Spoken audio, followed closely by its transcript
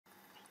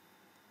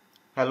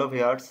Hello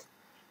viewers,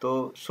 তো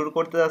শুরু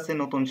করতে যাচ্ছি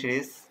নতুন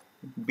সিরিজ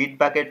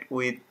বিটবাকেট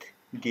উইথ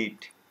গিট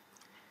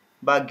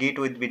বা গিট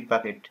উইথ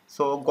বিটবাকেট।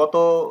 সো গত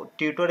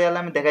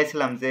টিউটোরিয়ালে আমি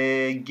দেখাইছিলাম যে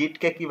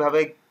গিটকে কিভাবে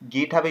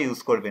গিটহাবে ইউজ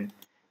করবেন।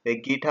 এই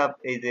গিটহাব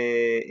এই যে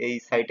এই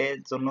সাইটের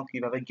জন্য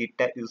কিভাবে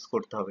গিটটা ইউজ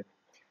করতে হবে।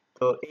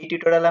 তো এই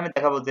টিউটোরিয়ালে আমি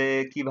দেখাবো যে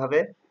কিভাবে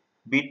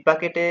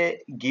বিটবাকেটে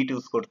গিট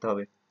ইউজ করতে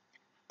হবে।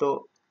 তো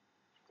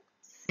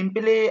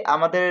সিম্পলি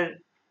আমাদের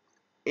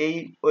এই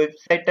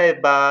ওয়েবসাইটটায়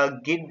বা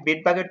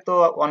বিটবাকেট তো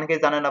অনেকে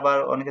জানেন আবার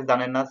অনেকে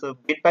জানেন না। সো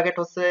বিটবাকেট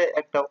হচ্ছে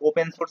একটা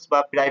ওপেন সোর্স বা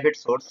প্রাইভেট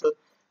সোর্স,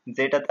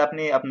 যেটাতে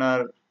আপনি আপনার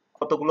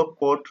কতগুলো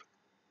কোড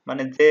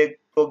মানে যে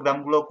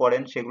প্রোগ্রামগুলো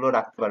করেন সেগুলো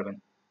রাখতে পারবেন।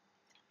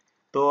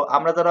 তো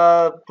আমরা যারা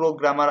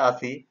প্রোগ্রামার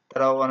আছি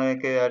তারা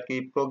অনেকে আর কি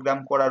প্রোগ্রাম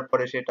করার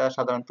পরে সেটা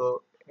সাধারণত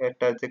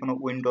একটা যে কোনো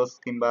উইন্ডোজ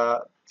কিংবা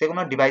যে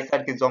কোনো ডিভাইস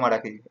আর কি জমা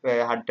রাখি,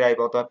 হার্ড ড্রাইভ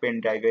অথবা পেন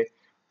ড্রাইভে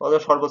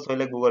অথবা সর্বোচ্চ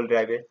হলে গুগল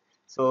ড্রাইভে।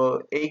 সো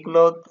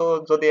এইগুলো তো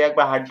যদি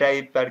একবার হার্ড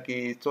ড্রাইভ আর কি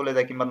চলে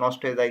যায় কিংবা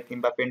নষ্ট হয়ে যায়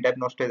কিংবা পেন ড্রাইভ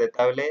নষ্ট হয়ে যায়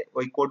তাহলে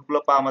ওই কোডগুলো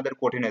পাওয়া আমাদের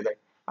কঠিন হয়ে যায়।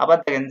 আবার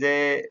দেখেন যে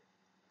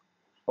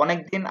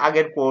অনেকদিন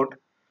আগের কোড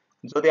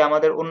যদি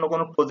আমাদের অন্য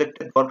কোনো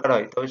প্রজেক্টের দরকার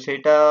হয় তবে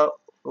সেইটা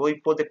ওই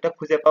প্রজেক্টটা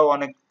খুঁজে পাওয়া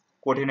অনেক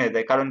কঠিন হয়ে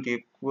যায়। কারণ কি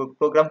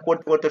প্রোগ্রাম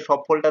করতে করতে সব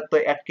ফোল্ডার তো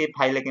একই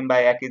ফাইলে কিংবা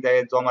একই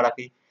জায়গায় জমা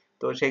রাখি,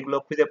 তো সেইগুলো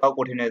খুঁজে পাওয়া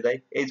কঠিন হয়ে যায়।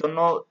 এই জন্য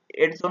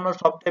এর জন্য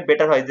সবচেয়ে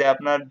বেটার হয় যে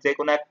আপনার যে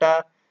কোনো একটা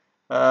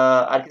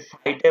আর কি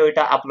সাইটে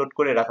ওইটা আপলোড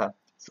করে রাখা।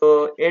 সো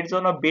এর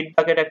জন্য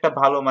বিটবাকেট একটা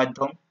ভালো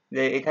মাধ্যম,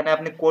 যে এখানে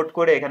আপনি কোড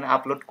করে এখানে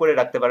আপলোড করে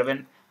রাখতে পারবেন।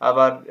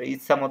 আবার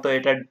ইচ্ছা মতো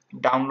এটা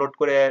ডাউনলোড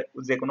করে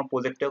যে কোনো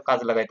প্রজেক্টেও কাজ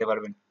লাগাইতে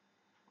পারবেন।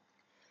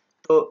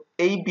 তো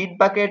এই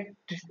বিটবাকেট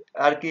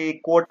আর কি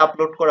কোড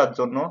আপলোড করার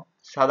জন্য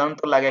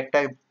সাধারণত লাগে একটা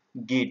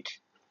গিট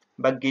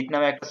বা গিট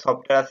নামে একটা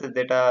সফটওয়্যার আছে,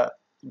 যেটা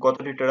গত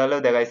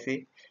টিউটোরিয়ালেও দেখাইছি।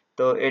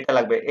 তো এটা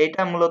লাগবে,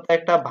 এটা মূলত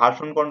একটা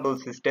ভার্সন কন্ট্রোল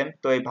সিস্টেম।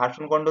 তো এই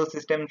ভার্সন কন্ট্রোল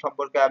সিস্টেম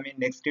সম্পর্কে আমি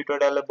নেক্সট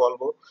টিউটোরিয়ালে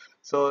বলবো।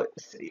 সো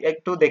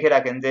একটু দেখে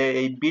রাখেন যে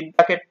এই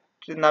বিটবাকেট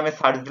নামে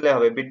সার্চ দিলে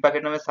হবে,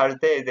 বিটবাকেট নামে সার্চ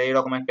দিয়ে এই যে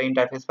এরকম একটা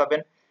ইন্টারফেস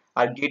পাবেন।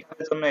 আর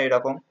গিটহাবের জন্য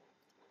এরকম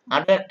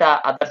আরো একটা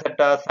আদার্স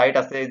একটা সাইট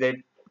আছে, এই যে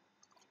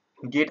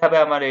গিটহাবে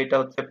আমার এটা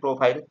হচ্ছে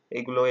প্রোফাইল,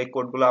 এগুলো এই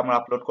কোডগুলো আমার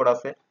আপলোড করা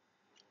আছে।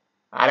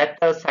 আর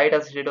একটা সাইট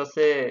আছে সেটা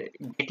হচ্ছে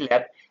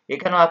গিটল্যাব,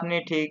 এখানেও আপনি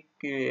ঠিক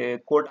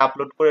কোড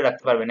আপলোড করে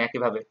রাখতে পারবেন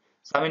একইভাবে।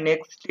 সো আমি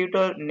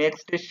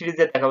নেক্সট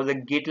সিরিজে দেখাবো যে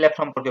গিটল্যাব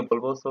সম্পর্কে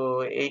বলবো। সো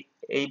এই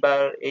এইবার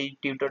এই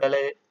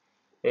টিউটোরিয়ালে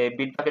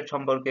বিটবাকেট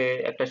সম্পর্কে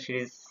একটা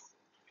সিরিজ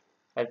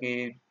আর কি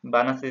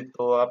বানাচ্ছি,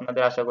 তো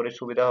আপনাদের আশা করি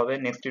সুবিধা হবে।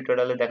 নেক্সট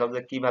টিউটোরিয়ালে দেখাবো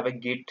যে কিভাবে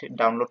গিট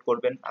ডাউনলোড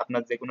করবেন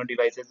আপনার যে কোনো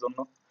ডিভাইসের জন্য।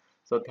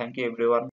 So thank you everyone.